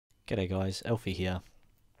G'day guys, Elfie here.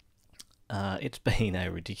 It's been a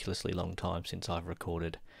ridiculously long time since I've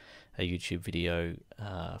recorded a YouTube video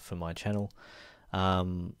for my channel,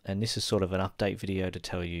 and this is sort of an update video to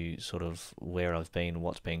tell you sort of where I've been,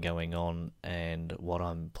 what's been going on, and what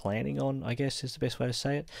I'm planning on, I guess is the best way to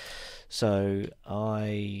say it. So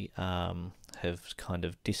I have kind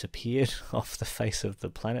of disappeared off the face of the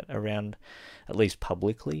planet around, at least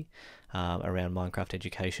publicly, around Minecraft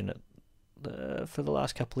education for the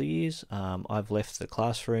last couple of years. I've left the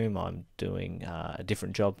classroom. I'm doing a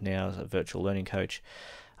different job now as a virtual learning coach,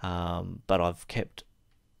 but I've kept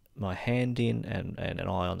my hand in and an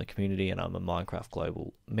eye on the community, and I'm a Minecraft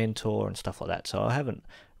global mentor and stuff like that, so I haven't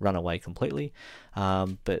run away completely,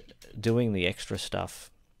 but doing the extra stuff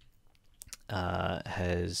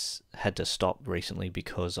has had to stop recently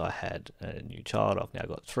because I had a new child. I've now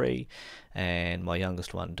got 3, and my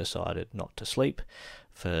youngest one decided not to sleep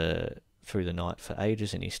through the night for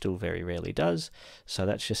ages, and he still very rarely does, so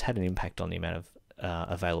that's just had an impact on the amount of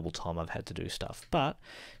available time I've had to do stuff. But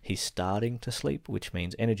he's starting to sleep, which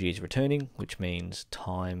means energy is returning, which means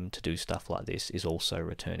time to do stuff like this is also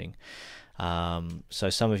returning.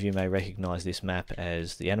 So some of you may recognize this map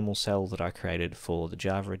as the animal cell that I created for the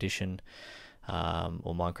Java edition,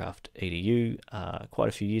 or Minecraft EDU quite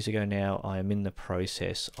a few years ago now. I am in the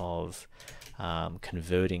process of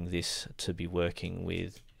converting this to be working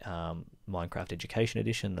with Minecraft Education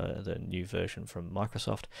Edition, the new version from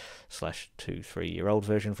Microsoft / 2-3-year-old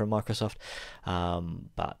version from Microsoft.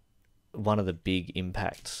 But one of the big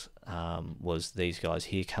impacts was these guys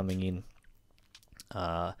here coming in,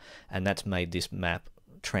 and that's made this map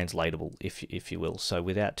translatable, if you will. So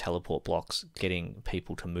without teleport blocks, getting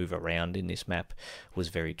people to move around in this map was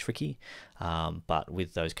very tricky, but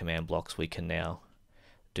with those command blocks we can now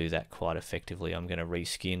do that quite effectively. I'm going to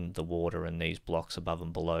reskin the water and these blocks above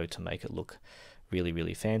and below to make it look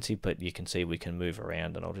really fancy, but you can see we can move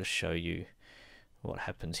around, and I'll just show you what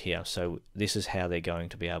happens here. So this is how they're going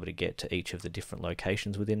to be able to get to each of the different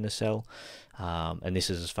locations within the cell, and this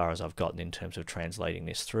is as far as I've gotten in terms of translating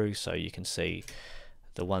this through. So you can see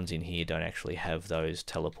the ones in here don't actually have those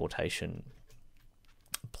teleportation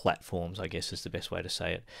platforms, I guess is the best way to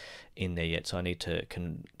say it, in there yet. So I need to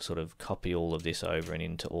sort of copy all of this over and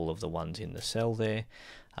into all of the ones in the cell there,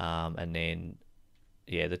 and then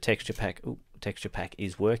yeah, the texture pack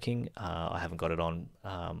is working. I haven't got it on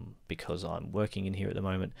because I'm working in here at the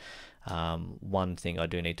moment. One thing I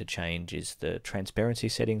do need to change is the transparency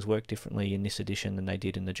settings work differently in this edition than they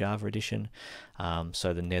did in the Java edition.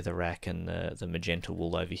 So the netherrack and the magenta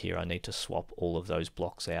wool over here, I need to swap all of those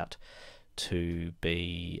blocks out to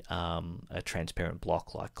be a transparent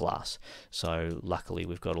block like glass. So luckily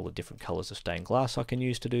we've got all the different colors of stained glass I can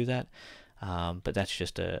use to do that, but that's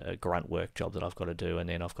just a grunt work job that I've got to do, and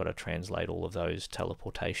then I've got to translate all of those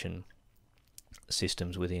teleportation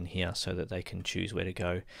systems within here so that they can choose where to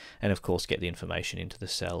go, and of course get the information into the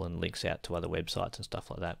cell and links out to other websites and stuff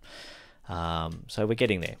like that. So we're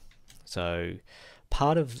getting there. So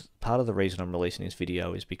part of the reason I'm releasing this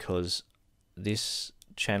video is because this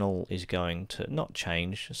channel is going to not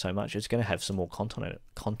change so much. It's going to have some more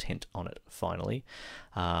content on it finally,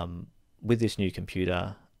 with this new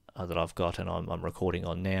computer that I've got and I'm recording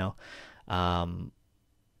on now,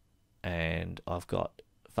 and I've got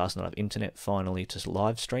fast enough internet finally to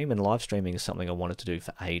live stream, and live streaming is something I wanted to do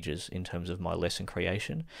for ages in terms of my lesson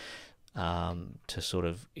creation, to sort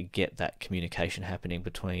of get that communication happening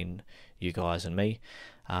between you guys and me.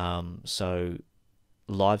 So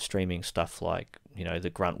live streaming stuff like, you know, the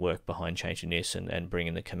grunt work behind changing this and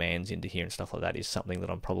bringing the commands into here and stuff like that is something that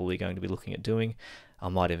I'm probably going to be looking at doing. I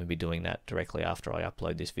might even be doing that directly after I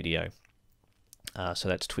upload this video. So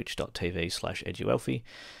that's twitch.tv/EduElfie,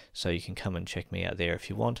 so you can come and check me out there if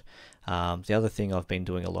you want. The other thing I've been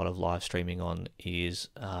doing a lot of live streaming on is,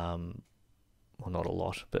 well, not a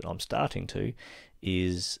lot, but I'm starting to,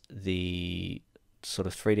 is the sort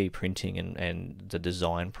of 3D printing and the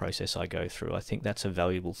design process I go through. I think that's a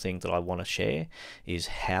valuable thing that I want to share, is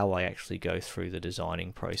how I actually go through the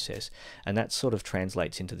designing process, and that sort of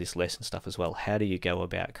translates into this lesson stuff as well. How do you go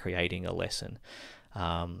about creating a lesson?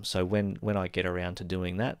 So when I get around to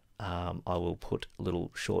doing that, I will put a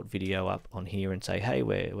little short video up on here and say, hey,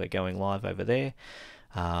 we're going live over there,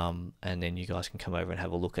 and then you guys can come over and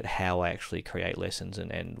have a look at how I actually create lessons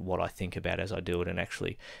and what I think about as I do it, and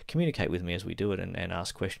actually communicate with me as we do it, and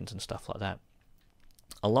ask questions and stuff like that.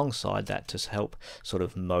 Alongside that, to help sort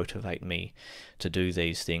of motivate me to do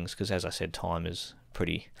these things, because as I said, time is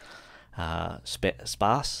pretty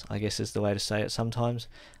sparse, I guess is the way to say it sometimes.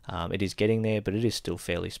 It is getting there, but it is still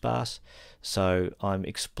fairly sparse. So I'm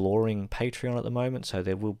exploring Patreon at the moment, so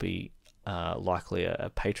there will be likely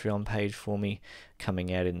a Patreon page for me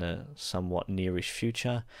coming out in the somewhat nearish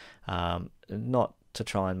future. Not to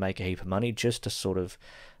try and make a heap of money, just to sort of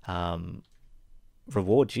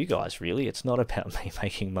reward you guys, really. It's not about me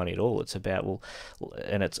making money at all. It's about, well,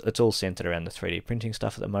 and it's all centered around the 3D printing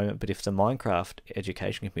stuff at the moment, but if the Minecraft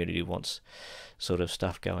education community wants sort of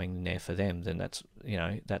stuff going there for them, then that's, you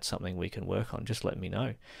know, that's something we can work on. Just let me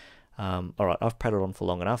know. Alright, I've prattled on for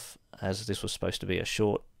long enough, as this was supposed to be a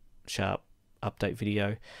short, sharp update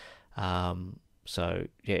video. So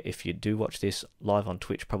yeah, if you do watch this live on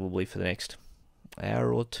Twitch, probably for the next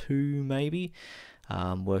hour or two maybe,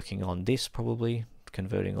 working on this, probably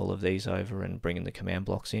converting all of these over and bringing the command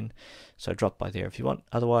blocks in. So drop by there if you want.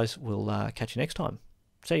 Otherwise, we'll catch you next time.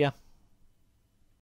 See ya.